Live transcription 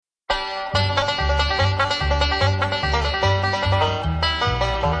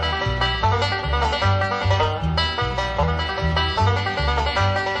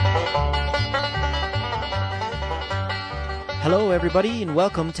Hello, everybody, and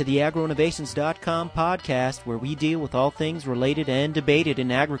welcome to the agroinnovations.com podcast, where we deal with all things related and debated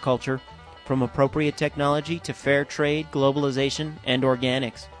in agriculture, from appropriate technology to fair trade, globalization, and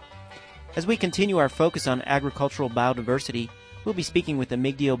organics. As we continue our focus on agricultural biodiversity, we'll be speaking with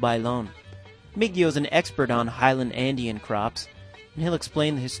Emigdio Ballon. Emigdio is an expert on Highland Andean crops, and he'll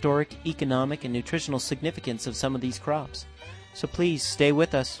explain the historic, economic, and nutritional significance of some of these crops. So please stay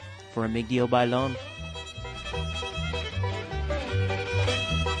with us for Emigdio Ballon.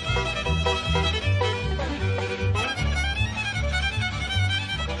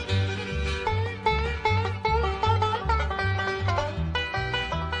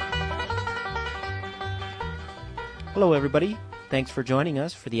 Hello, everybody. Thanks for joining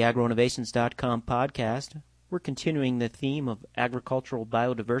us for the agroinnovations.com podcast. We're continuing the theme of agricultural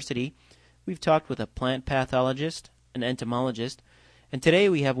biodiversity. We've talked with a plant pathologist, an entomologist, and today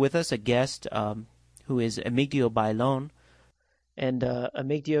we have with us a guest who is Emigdio Ballon. And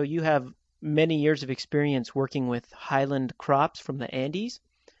Emigdio, you have many years of experience working with highland crops from the Andes.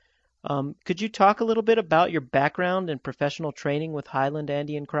 Could you talk a little bit about your background and professional training with Highland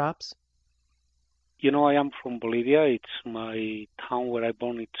Andean crops? You know, I am from Bolivia. It's my town where I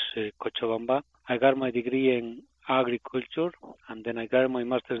born. It's Cochabamba. I got my degree in agriculture, and then I got my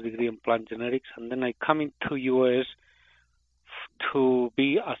master's degree in plant genetics, and then I come into U.S. to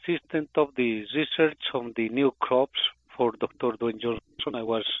be assistant of the research on the new crops for Dr. Dwayne Johnson. I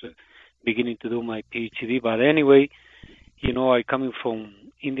was beginning to do my PhD, but anyway, you know, I coming from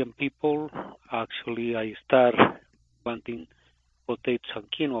Indian people. Actually, I start planting potatoes and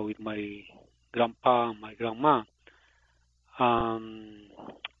quinoa with my grandpa and my grandma.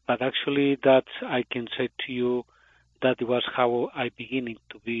 But actually, that I can say to you that was how I beginning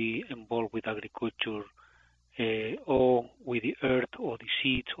to be involved with agriculture, or with the earth, or the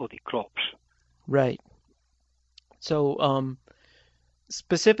seeds, or the crops. Right. So,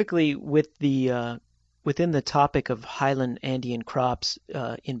 specifically with the within the topic of Highland Andean crops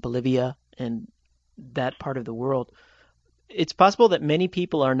in Bolivia and that part of the world, it's possible that many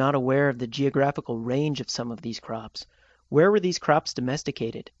people are not aware of the geographical range of some of these crops. Where were these crops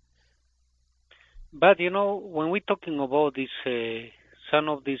domesticated? But, you know, when we're talking about this, some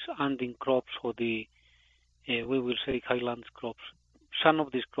of these Andean crops, or the, we will say highlands crops, some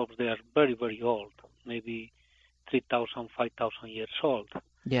of these crops, they are very, very old, maybe 3,000, 5,000 years old.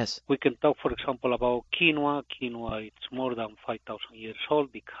 Yes. We can talk, for example, about quinoa. Quinoa, it's more than 5,000 years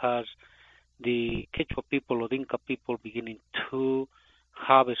old because the Quechua people or the Inca people beginning to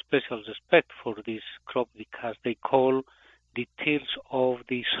have a special respect for this crop because they call the tears of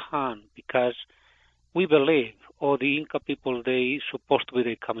the sun, because we believe, or the Inca people, they supposed to be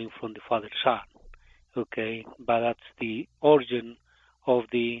they coming from the father sun, okay? But that's the origin of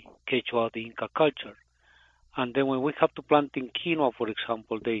the Quechua, the Inca culture. And then when we have to plant in quinoa, for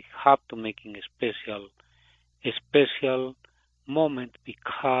example, they have to make a special moment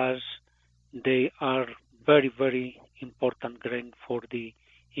because they are very, very important grain for the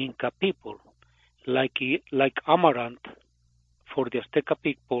Inca people, like amaranth for the Azteca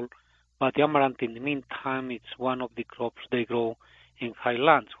people, but the amaranth in the meantime, it's one of the crops they grow in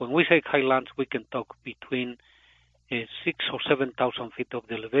highlands. When we say highlands, we can talk between 6,000 or 7,000 feet of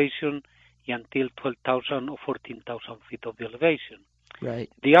the elevation until 12,000 or 14,000 feet of the elevation. Right.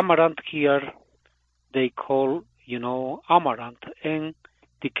 The amaranth here, they call, you know, amaranth, and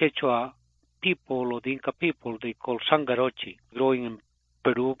the Quechua people or the Inca people, they call sangarochi, growing in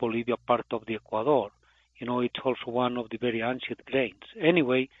Peru, Bolivia, part of the Ecuador. You know, it's also one of the very ancient grains.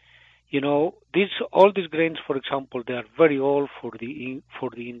 Anyway, you know, all these grains, for example, they are very old for the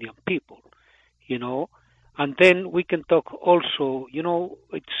Indian people, you know. And then we can talk also, you know,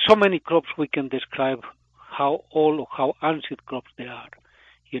 it's so many crops we can describe how old or how ancient crops they are.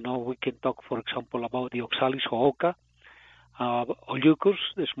 You know, we can talk, for example, about the oxalis or oca, Oleucus,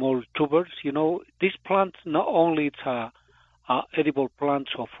 the small tubers. You know, these plants, not only it's a edible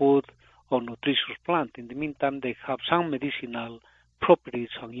plants or food or nutritious plant, in the meantime they have some medicinal properties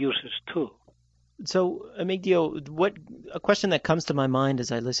and uses too. So, Emigdio, a question that comes to my mind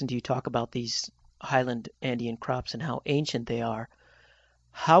as I listen to you talk about these Highland Andean crops and how ancient they are,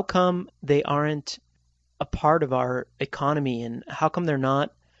 how come they aren't a part of our economy, and how come they're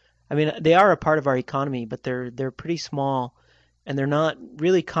not? I mean, they are a part of our economy, but they're pretty small, and they're not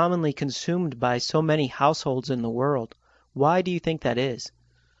really commonly consumed by so many households in the world. Why do you think that is?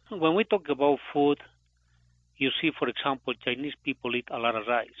 When we talk about food, you see, for example, Chinese people eat a lot of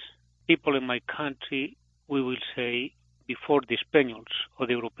rice. People in my country, we will say, before the Spaniards or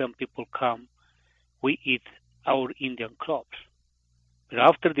the European people come, we eat our Indian crops. But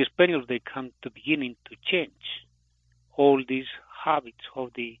after the Spaniards, they come to beginning to change all these habits of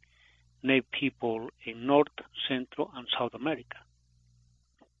the native people in North, Central, and South America,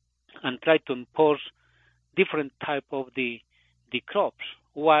 and try to impose different type of the crops.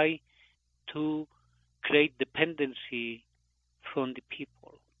 Why? To create dependency from the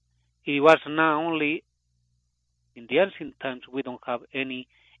people. It was not only in the ancient times we don't have any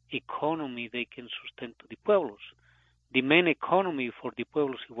economy they can sustain to the pueblos. The main economy for the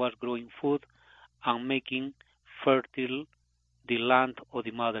pueblos was growing food and making fertile the land of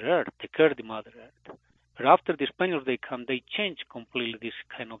the Mother Earth, take care of the Mother Earth. But after the Spaniards they come, they change completely this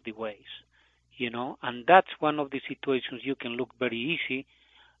kind of the ways, and that's one of the situations you can look very easy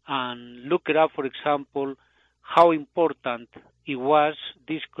and look it up, for example, how important it was,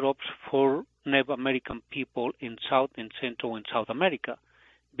 these crops, for Native American people in South and Central and South America,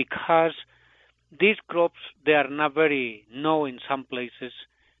 because these crops, they are not very known in some places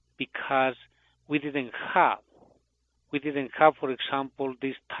because we didn't have, for example,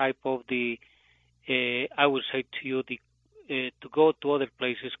 this type of the, I would say to you, to go to other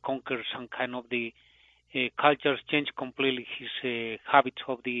places, conquer some kind of the cultures, change completely his habits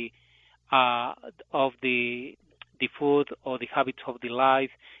of the food or the habits of the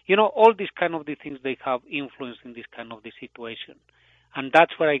life. All these kind of the things they have influence in this kind of the situation. And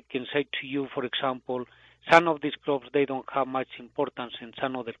that's what I can say to you, for example, some of these crops, they don't have much importance in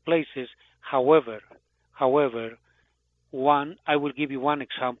some other places. However, I will give you one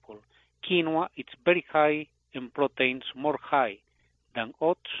example. Quinoa, it's very high in proteins, more high than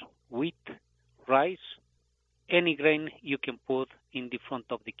oats, wheat, rice, any grain you can put in the front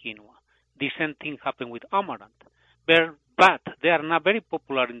of the quinoa. The same thing happened with amaranth. But they are not very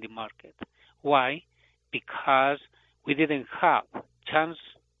popular in the market. Why? Because we didn't have chance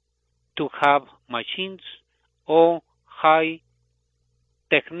to have machines or high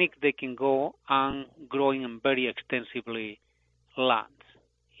technique they can go and growing in very extensively lands.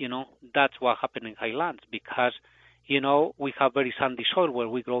 That's what happened in Highlands because, we have very sandy soil where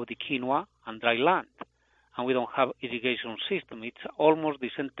we grow the quinoa and dry land. And we don't have irrigation system. It's almost the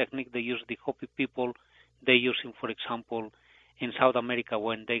same technique they use, the Hopi people, they using, for example, in South America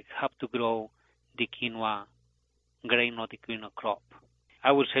when they have to grow the quinoa grain or the quinoa crop.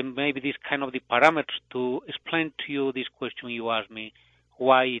 I would say maybe this kind of the parameters to explain to you this question you asked me,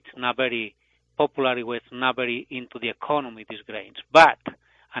 why it's not very popular, it's not very into the economy, these grains. But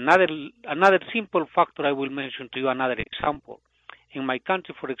another simple factor I will mention to you, another example. In my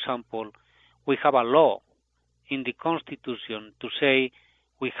country, for example, we have a law in the Constitution to say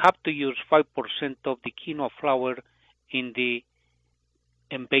we have to use 5% of the quinoa flour in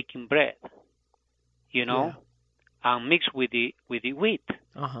baking bread, and mix with the wheat.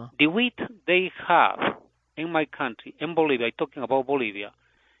 Uh-huh. The wheat they have in my country, in Bolivia, I'm talking about Bolivia,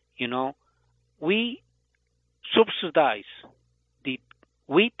 we subsidize the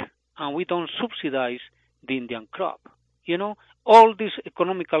wheat and we don't subsidize the Indian crop. All these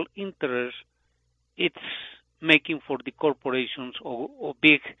economical interests, it's making for the corporations or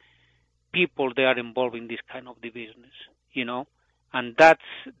big people they are involved in this kind of the business, and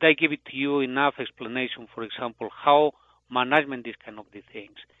they give it to you enough explanation, for example, how management these kind of the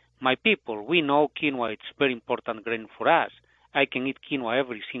things. My people, we know quinoa, it's very important grain for us. I can eat quinoa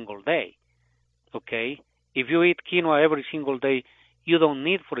every single day, okay? If you eat quinoa every single day, you don't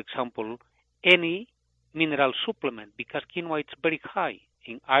need, for example, any mineral supplement because quinoa it's very high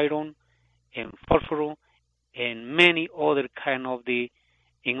in iron and phosphorus and many other kind of the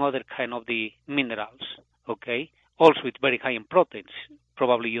minerals, okay? Also, it's very high in proteins.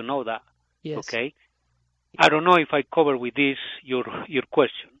 Probably you know that, yes. Okay? I don't know if I cover with this your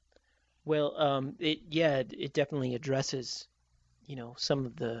question. Well, it definitely addresses, some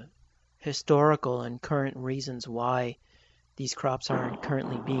of the historical and current reasons why these crops aren't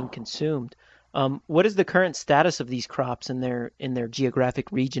currently being consumed. What is the current status of these crops in their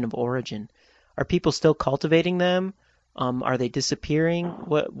geographic region of origin? Are people still cultivating them? Are they disappearing?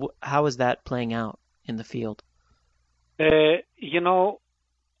 How is that playing out in the field? It's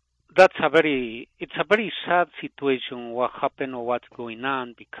a very sad situation what happened or what's going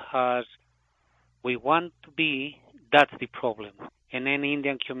on because we want to be, that's the problem. In any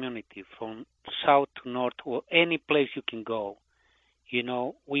Indian community from south to north or any place you can go,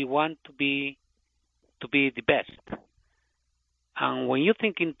 we want to be the best. And when you're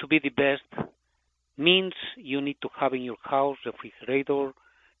thinking to be the best, means you need to have in your house refrigerator,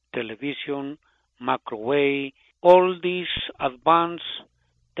 television, microwave, all these advanced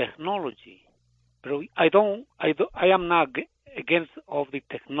technology. But I am not against of the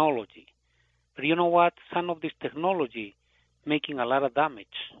technology. But you know what? Some of this technology making a lot of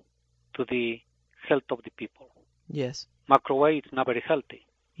damage to the health of the people. Yes. microwave is not very healthy.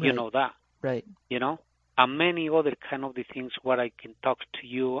 You Right. know that. Right. And many other kind of the things where I can talk to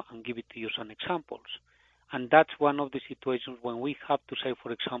you and give it to you some examples. And that's one of the situations when we have to say,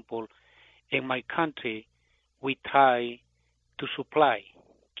 for example, in my country, we try to supply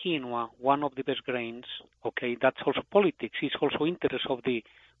quinoa, one of the best grains. Okay, that's also politics. It's also interest of the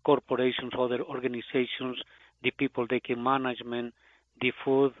corporations, other organizations, the people taking management, the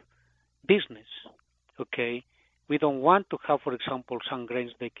food business. Okay, we don't want to have, for example, some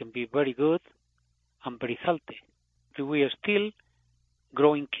grains that can be very good and very healthy. We are still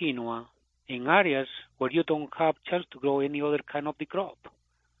growing quinoa in areas where you don't have chance to grow any other kind of the crop.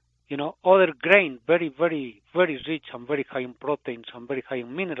 Other grain, very, very, very rich and very high in proteins and very high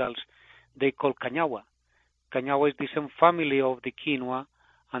in minerals, they call cañawa. Cañawa is the same family of the quinoa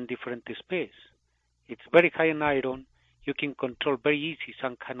and different species. It's very high in iron. You can control very easy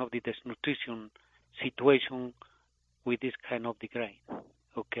some kind of the desnutrition situation with this kind of the grain.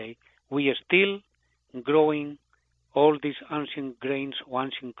 Okay, we are still growing all these ancient grains or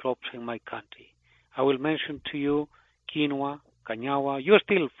ancient crops in my country. I will mention to you quinoa, cañawa. You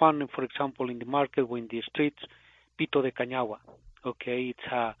still find, for example, in the market or in the streets, pito de cañawa. Okay, it's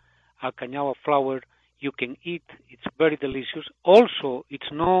a cañawa flour you can eat. It's very delicious. Also,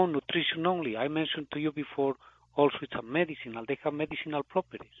 it's no nutrition only. I mentioned to you before, also it's a medicinal. They have medicinal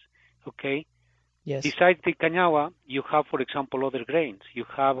properties. Okay? Yes. Besides the cañawa, you have, for example, other grains. You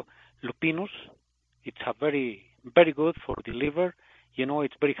have lupinus. It's a very, very good for the liver.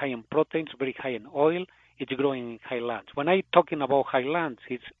 It's very high in proteins, very high in oil. It's growing in highlands. When I'm talking about highlands,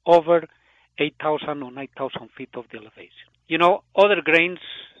 it's over 8,000 or 9,000 feet of the elevation. Other grains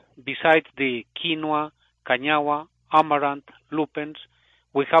besides the quinoa, cañawa, amaranth, lupins,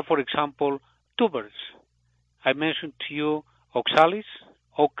 we have, for example, tubers. I mentioned to you oxalis,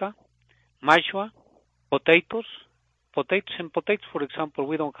 oca, mashua, potatoes. Potatoes, for example,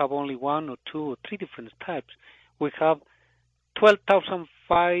 we don't have only one or two or three different types. We have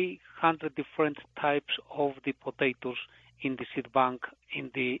 12,500 different types of the potatoes in the seed bank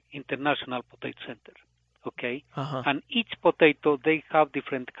in the International Potato Center. Okay? Uh-huh. And each potato, they have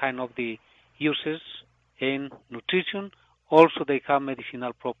different kind of the uses in nutrition. Also, they have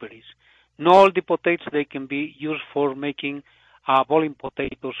medicinal properties. Not all the potatoes, they can be used for making boiling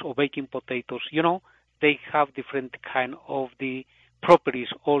potatoes or baking potatoes. They have different kind of the properties,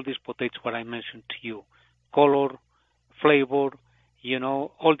 all these potatoes what I mentioned to you. Color, flavor,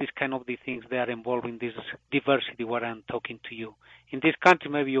 all these kind of the things they are involved in this diversity what I'm talking to you. In this country,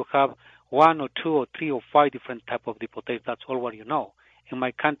 maybe you have one or two or three or five different type of the potatoes. That's all what you know. In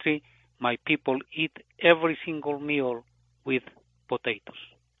my country, my people eat every single meal with potatoes.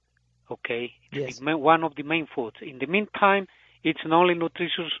 Okay? It's Yes. one of the main foods. In the meantime, it's not only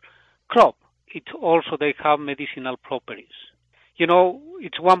nutritious crop. It's also they have medicinal properties.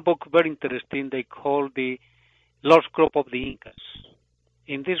 It's one book very interesting. They call the Lost Crop of the Incas.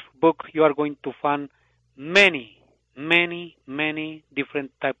 In this book, you are going to find many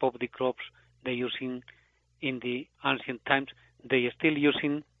different type of the crops they using in the ancient times. They are still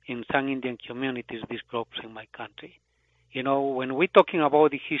using in some Indian communities these crops in my country. When we're talking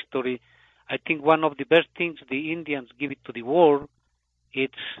about the history, I think one of the best things the Indians give it to the world,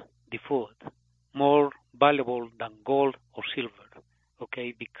 it's the food, more valuable than gold or silver,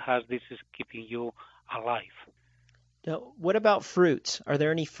 okay, because this is keeping you alive. Now, what about fruits? Are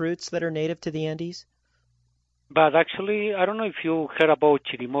there any fruits that are native to the Andes? But actually, I don't know if you heard about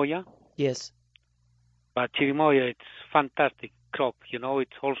chirimoya, Yes. but chirimoya, it's fantastic crop.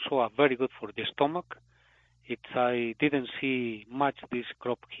 It's also very good for the stomach. I didn't see much this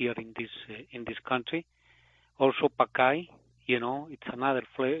crop here in this country. Also pacay, it's another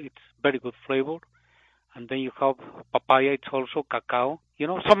flavor. It's very good flavor. And then you have papaya. It's also cacao.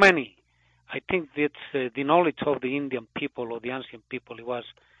 So many. I think that's the knowledge of the Indian people or the ancient people. It was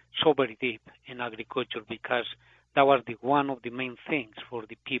so very deep in agriculture because that was one of the main things for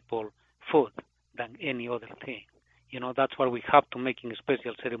the people, food, than any other thing. That's why we have to making a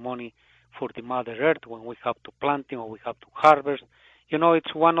special ceremony for the Mother Earth when we have to planting or we have to harvest.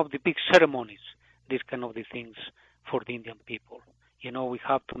 It's one of the big ceremonies, these kind of the things for the Indian people. We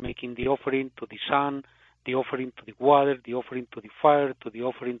have to making the offering to the sun, the offering to the water, the offering to the fire, to the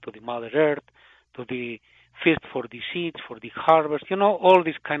offering to the Mother Earth, to the feast for the seeds, for the harvest, all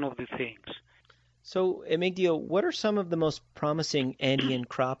these kind of the things. So, Emigdio, what are some of the most promising Andean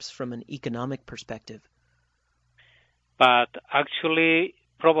crops from an economic perspective? But actually,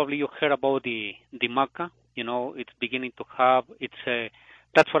 probably you heard about the maca. It's beginning to have,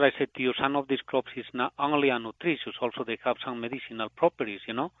 that's what I said to you, some of these crops is not only nutritious, also they have some medicinal properties,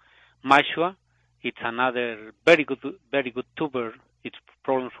 Mashua, It's another very good tuber. It's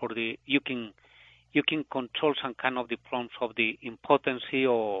problem for the you can control some kind of the problems of the impotency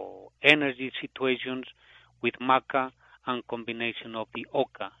or energy situations with maca and combination of the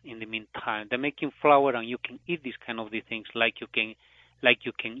oca in the meantime. They're making flour and you can eat these kind of the things like you can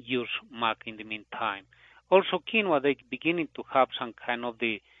use maca in the meantime. Also quinoa they beginning to have some kind of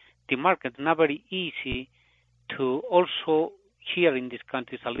the market not very easy to also here in this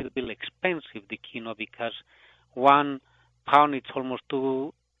country it's a little bit expensive the quinoa because 1 pound it's almost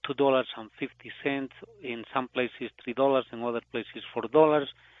 $2.50 in some places $3 in other places $4.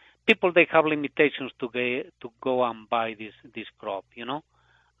 People they have limitations to go and buy this crop.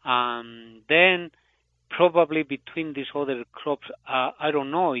 And then probably between these other crops, I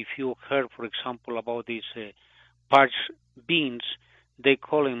don't know if you heard, for example, about these parched beans. They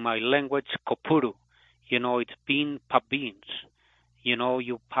call in my language kopuru. It's pap beans.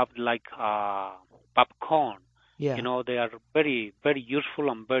 You pop like popcorn. Yeah. They are very, very useful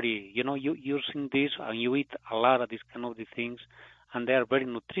and very, you using this and you eat a lot of these kind of the things, and they are very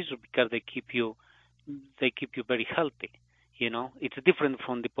nutritious because they keep you very healthy. It's different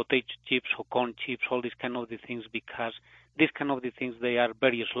from the potato chips or corn chips, all these kind of the things because these kind of the things they are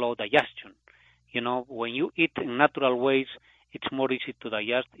very slow digestion. When you eat in natural ways, it's more easy to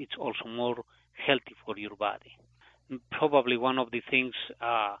digest. It's also more healthy for your body. Probably one of the things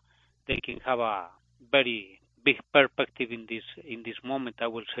they can have a very big perspective in this moment. I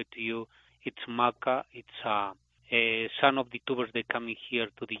will say to you, it's maca. It's some of the tubers they coming here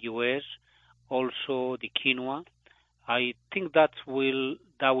to the U.S. Also the quinoa. I think that will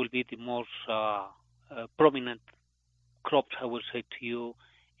be the most prominent crops. I will say to you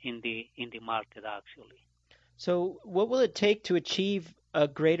in the market actually. So, what will it take to achieve a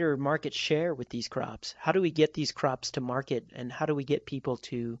greater market share with these crops? How do we get these crops to market, and how do we get people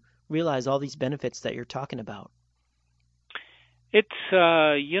to realize all these benefits that you're talking about? It's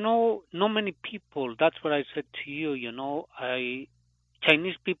not many people. That's what I said to you.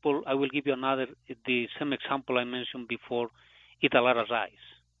 Chinese people. I will give you the same example I mentioned before. Eat a lot of rice.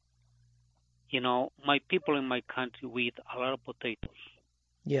 My people in my country we eat a lot of potatoes.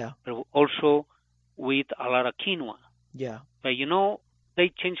 Yeah. But also we eat a lot of quinoa. Yeah. But they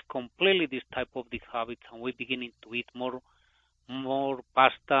change completely this type of the habits, and we're beginning to eat more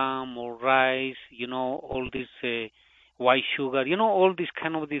pasta, more rice. All this white sugar. All these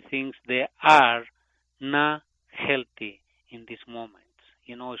kind of the things they are not healthy in this moment.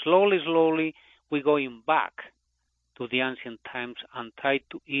 Slowly we're going back to the ancient times and try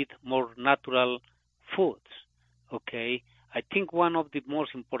to eat more natural foods. Okay, I think one of the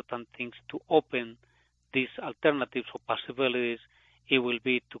most important things to open these alternatives or possibilities, it will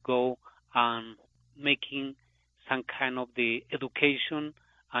be to go and making some kind of the education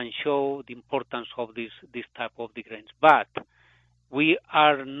and show the importance of this type of the grains. But we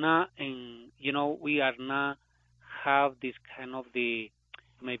are not we are not have this kind of the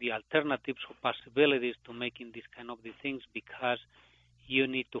maybe alternatives or possibilities to making this kind of the things because you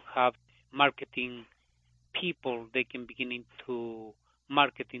need to have marketing people. They can beginning to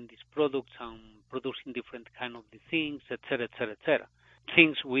marketing these products and producing different kind of the things, etc., etc., etc.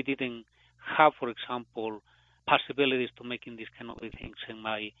 Things we didn't have, for example, possibilities to making these kind of the things in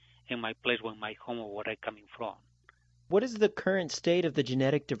my place, where my home, or where I'm coming from. What is the current state of the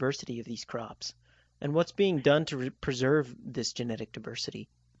genetic diversity of these crops? And what's being done to preserve this genetic diversity?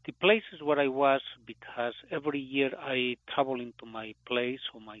 The places where I was, because every year I travel into my place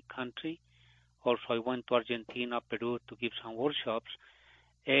or my country. Also, I went to Argentina, Peru to give some workshops.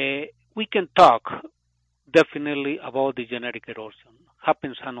 We can talk definitely about the genetic erosion.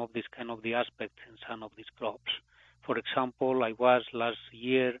 Happens some of these kind of the aspects in some of these crops. For example, I was last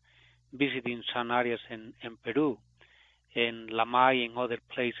year visiting some areas in Peru, in Lamay and other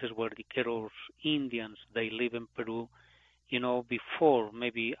places where the Queros Indians, they live in Peru. Before,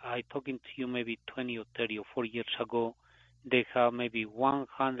 maybe I talking to you maybe 20 or 30 or 40 years ago, they have maybe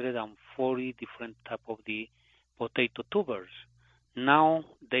 140 different type of the potato tubers. Now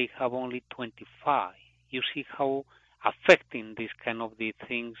they have only 25. You see how affecting these kind of the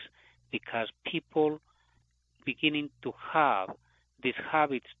things, because people beginning to have these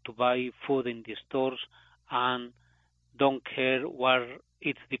habits to buy food in the stores and don't care what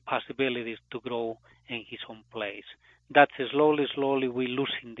it's the possibilities to grow in his own place. That's slowly we're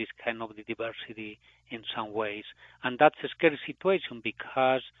losing this kind of the diversity in some ways. And that's a scary situation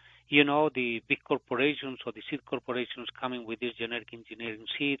because, the big corporations or the seed corporations coming with these genetic engineering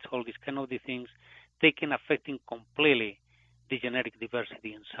seeds, all these kind of the things, they can affecting completely the genetic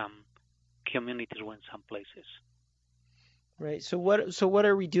diversity in some communities or in some places. Right. So what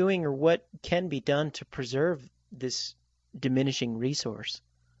are we doing, or what can be done to preserve this diminishing resource?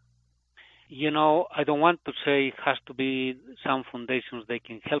 I don't want to say it has to be some foundations they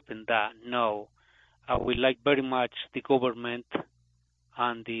can help in that. No. I would like very much the government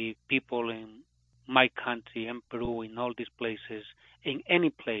and the people in my country, in Peru, in all these places, in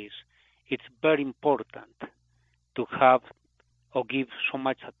any place, it's very important to have or give so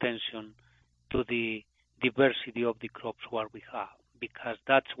much attention to the diversity of the crops what we have, because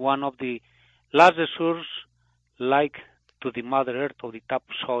that's one of the last resources, like to the Mother Earth or the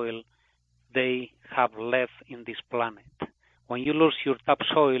topsoil they have left in this planet. When you lose your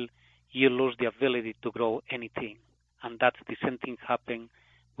topsoil, you lose the ability to grow anything, and that's the same thing happening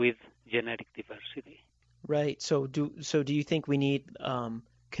with genetic diversity. Right. So do you think we need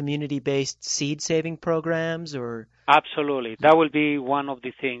community-based seed saving programs, or? Absolutely. That will be one of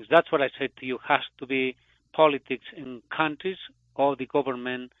the things. That's what I said to you. Has to be politics in countries or the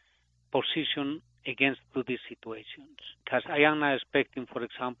government position against to these situations. Because I am not expecting, for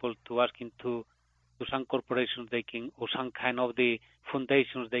example, to asking to some corporations they can, or some kind of the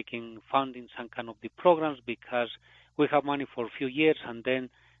foundations they can fund in some kind of the programs, because we have money for a few years and then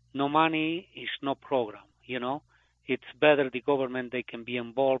no money is no program. It's better the government they can be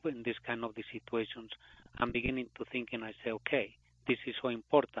involved in this kind of the situations. I'm beginning to think and I say, okay, this is so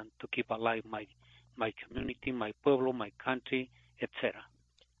important to keep alive my community, my pueblo, my country, etc.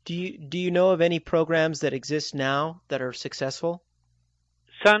 Do you know of any programs that exist now that are successful?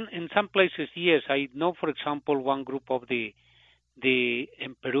 In some places, yes. I know, for example, one group of the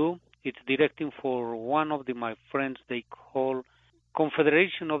in Peru. It's directing for one of my friends. They call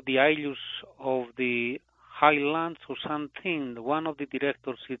Confederation of the Isles of the Highlands or something. One of the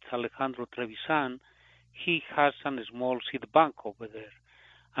directors is Alejandro Trevisan. He has a small seed bank over there.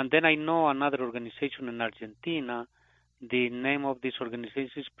 And then I know another organization in Argentina. The name of this organization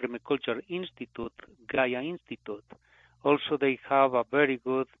is Permaculture Institute, Gaia Institute. Also, they have a very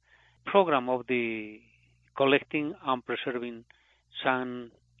good program of the collecting and preserving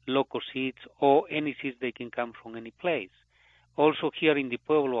some local seeds or any seeds they can come from any place. Also, here in the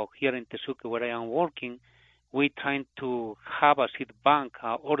Pueblo, here in Tesuque, where I am working, we trying to have a seed bank,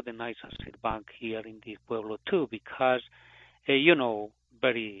 organize a seed bank here in the Pueblo too, because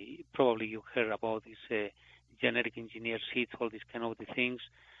very probably you heard about these genetic engineered seeds, all these kind of the things.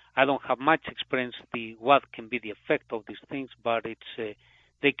 I don't have much experience what can be the effect of these things, but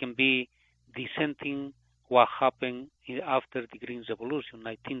they can be dissenting what happened after the Green Revolution,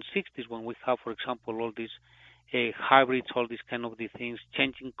 1960s, when we have, for example, all these hybrids, all these kind of the things,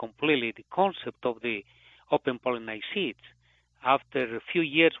 changing completely the concept of the open pollinized seeds. After a few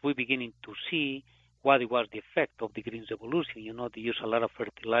years, we're beginning to see what was the effect of the Green Revolution. They use a lot of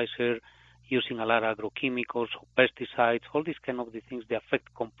fertilizer, using a lot of agrochemicals, pesticides, all these kind of the things, they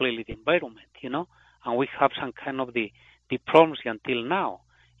affect completely the environment. And we have some kind of the problems until now.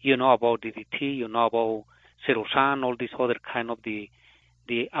 About DDT, about cerusan, all these other kind of the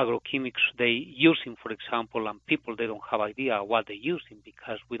agrochemics they using, for example, and people, they don't have idea what they're using,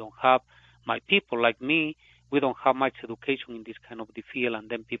 because we don't have, my people like me, we don't have much education in this kind of the field, and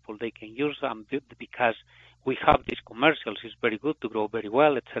then people, they can use them because we have these commercials. It's very good to grow very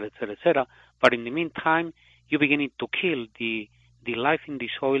well, etc., etc., etc. But in the meantime, you're beginning to kill the life in the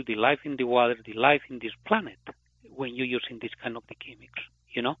soil, the life in the water, the life in this planet when you're using this kind of the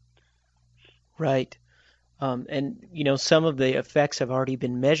chemics. Right. And some of the effects have already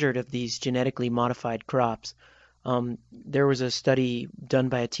been measured of these genetically modified crops. There was a study done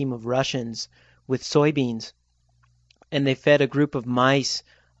by a team of Russians with soybeans, and they fed a group of mice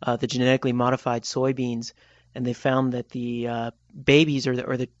the genetically modified soybeans, and they found that the babies or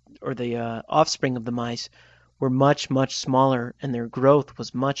the offspring of the mice were much, much smaller, and their growth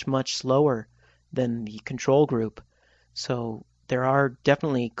was much, much slower than the control group. So there are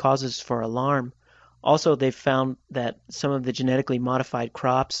definitely causes for alarm. Also, they've found that some of the genetically modified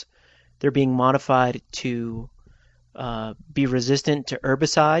crops, they're being modified to be resistant to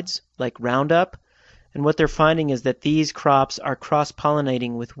herbicides like Roundup. And what they're finding is that these crops are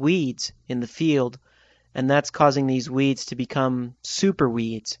cross-pollinating with weeds in the field, and that's causing these weeds to become super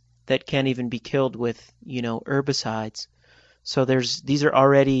weeds that can't even be killed with, herbicides. So these are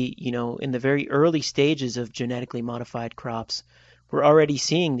already, in the very early stages of genetically modified crops. We're already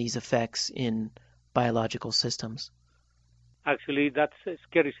seeing these effects in biological systems. Actually, that's a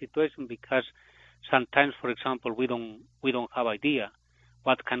scary situation, because sometimes, for example, we don't have idea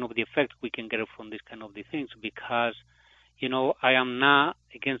what kind of the effect we can get from this kind of the things, because I am not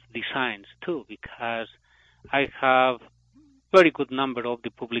against the science too, because I have very good number of the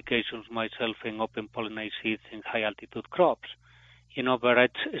publications myself in open pollinate seeds and high altitude crops. But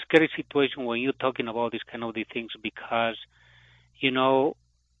it's a scary situation when you're talking about these kind of the things because,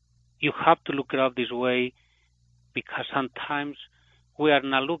 you have to look it up this way because sometimes we are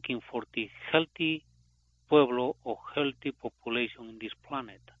not looking for the healthy pueblo or healthy population in this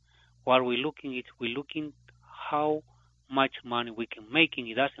planet. What we're looking is we're looking how much money we can make.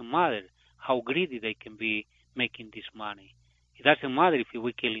 It doesn't matter how greedy they can be making this money. It doesn't matter if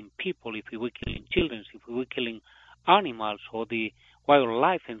we're killing people, if we're killing children, if we're killing animals or the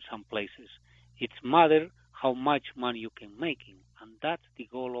wildlife in some places. It's matter how much money you can make, and that's the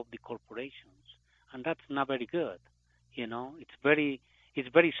goal of the corporations, and that's not very good. It's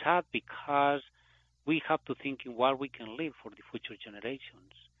very sad because we have to think in what we can leave for the future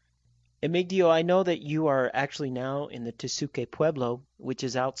generations. Emigdio, I know that you are actually now in the Tesuque Pueblo, which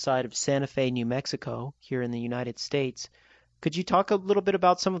is outside of Santa Fe, New Mexico, here in the United States. Could you talk a little bit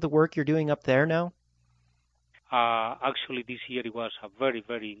about some of the work you're doing up there now? Actually, this year it was a very,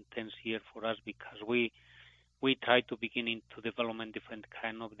 very intense year for us because we tried to begin into development different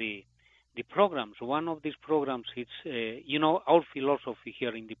kind of the programs. One of these programs is, our philosophy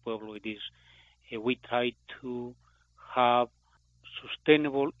here in the Pueblo it is we try to have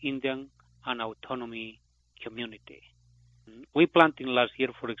sustainable Indian and autonomy community. We planting last year,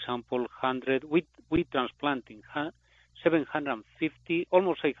 for example, we transplanting 750,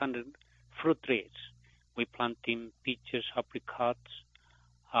 almost 800 fruit trees. We planting peaches, apricots,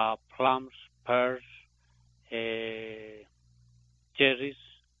 plums, pears, cherries,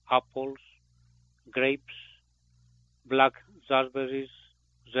 apples, grapes, black raspberries,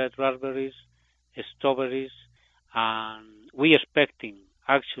 red raspberries, strawberries, and we expecting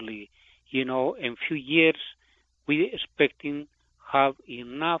actually, in few years we expecting have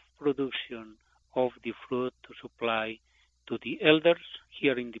enough production of the fruit to supply to the elders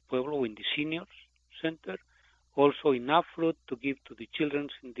here in the Pueblo, in the seniors center, also enough fruit to give to the children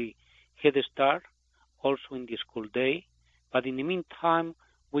in the Head Start, also in the school day. But in the meantime,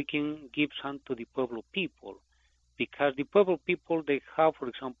 we can give some to the Pueblo people because the Pueblo people, they have, for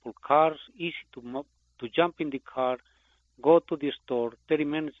example, cars, easy to jump in the car, go to the store, 30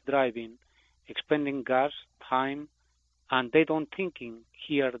 minutes driving, expending gas, time, and they don't thinking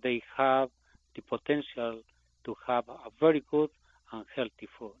here they have the potential to have a very good and healthy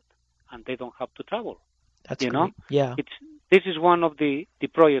food, and they don't have to travel. That's great. Yeah. This is one of the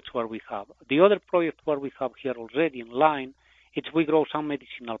projects where we have. The other project where we have here already in line, we grow some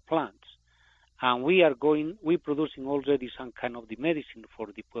medicinal plants, and we're producing already some kind of the medicine for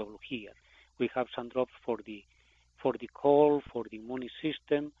the Pueblo here. We have some drops for the cold, for the immune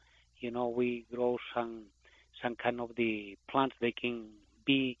system. We grow some kind of the plants they can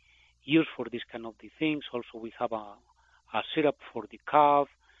be used for this kind of the things. Also, we have a syrup for the cough.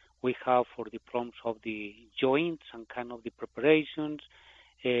 We have for the problems of the joints and kind of the preparations,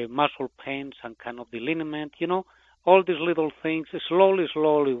 muscle pains and kind of the liniment. All these little things. Slowly,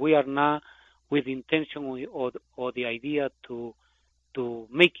 we are now with the intention or the idea to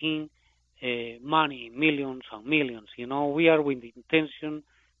making money, millions and millions. We are with the intention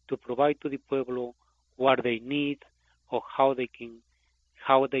to provide to the Pueblo what they need or how they can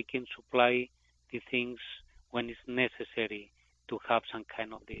supply the things when it's necessary to have some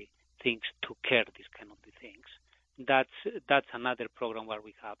kind of the things to care these kind of the things. That's another program where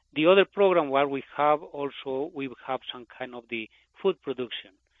we have. The other program where we have some kind of the food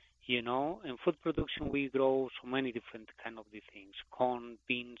production. In food production we grow so many different kind of the things: corn,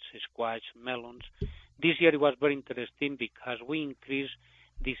 beans, squash, melons. This year it was very interesting because we increased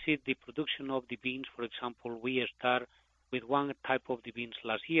the production of the beans. For example, we start with one type of the beans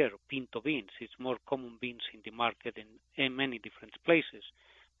last year, pinto beans. It's more common beans in the market in many different places.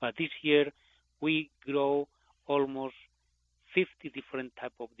 But this year we grow almost 50 different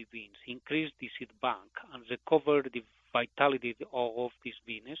type of the beans, increase the seed bank and recover the vitality of these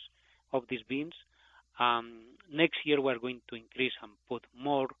beans. Next year we're going to increase and put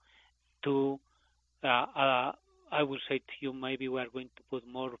more to, I will say to you, maybe we're going to put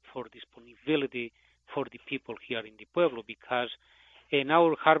more for disponibility for the people here in the Pueblo, because in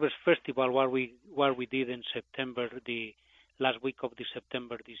our harvest festival where we did in September, the last week of the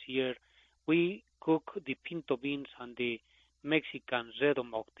September this year, we cook the pinto beans and the Mexican red or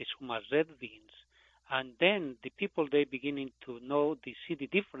Moctezuma red beans, and then the people, they beginning to see the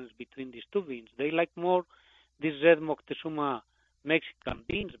difference between these two beans. They like more this red Moctezuma Mexican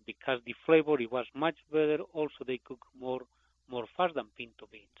beans because the flavor it was much better. Also, they cook more fast than pinto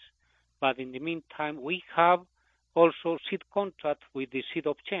beans. But in the meantime, we have also seed contract with the seed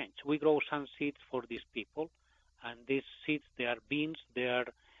of change. We grow some seeds for these people, And these seeds, they are beans, they are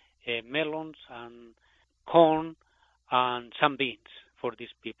melons and corn and some beans for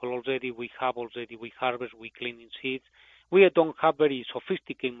these people. Already we harvest, we clean in seeds. We don't have very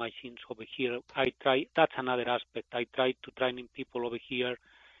sophisticated machines over here. That's another aspect. I try to training people over here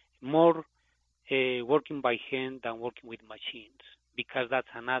more working by hand than working with machines, because that's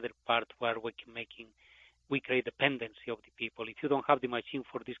another part where we create dependency of the people. If you don't have the machine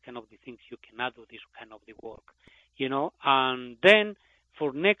for this kind of the things, you cannot do this kind of the work, And then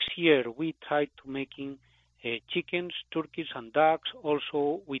for next year, we try to making chickens, turkeys, and ducks.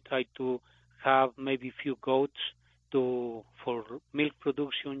 Also, we try to have maybe few goats for milk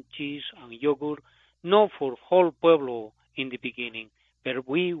production, cheese, and yogurt. Not for whole pueblo in the beginning, but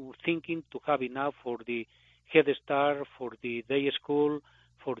we were thinking to have enough for the Head Start, for the day school,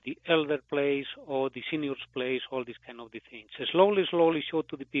 for the elder place or the seniors place, all these kind of the things. Slowly show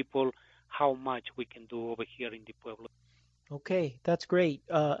to the people how much we can do over here in the pueblo. Okay, that's great.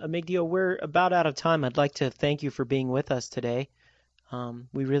 Emigdio, we're about out of time. I'd like to thank you for being with us today.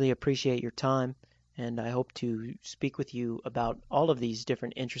 We really appreciate your time, and I hope to speak with you about all of these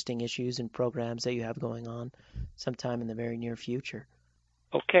different interesting issues and programs that you have going on sometime in the very near future.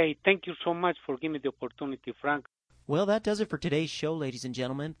 Okay, thank you so much for giving me the opportunity, Frank. Well, that does it for today's show, ladies and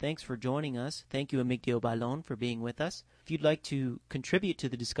gentlemen. Thanks for joining us. Thank you, Emigdio Ballon, for being with us. If you'd like to contribute to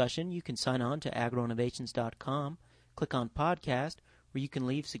the discussion, you can sign on to agroinnovations.com, click on podcast, where you can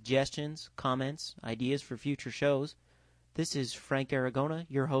leave suggestions, comments, ideas for future shows. This is Frank Aragona,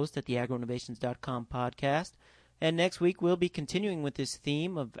 your host at the agroinnovations.com podcast, and next week we'll be continuing with this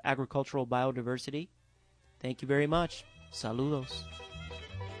theme of agricultural biodiversity. Thank you very much. Saludos.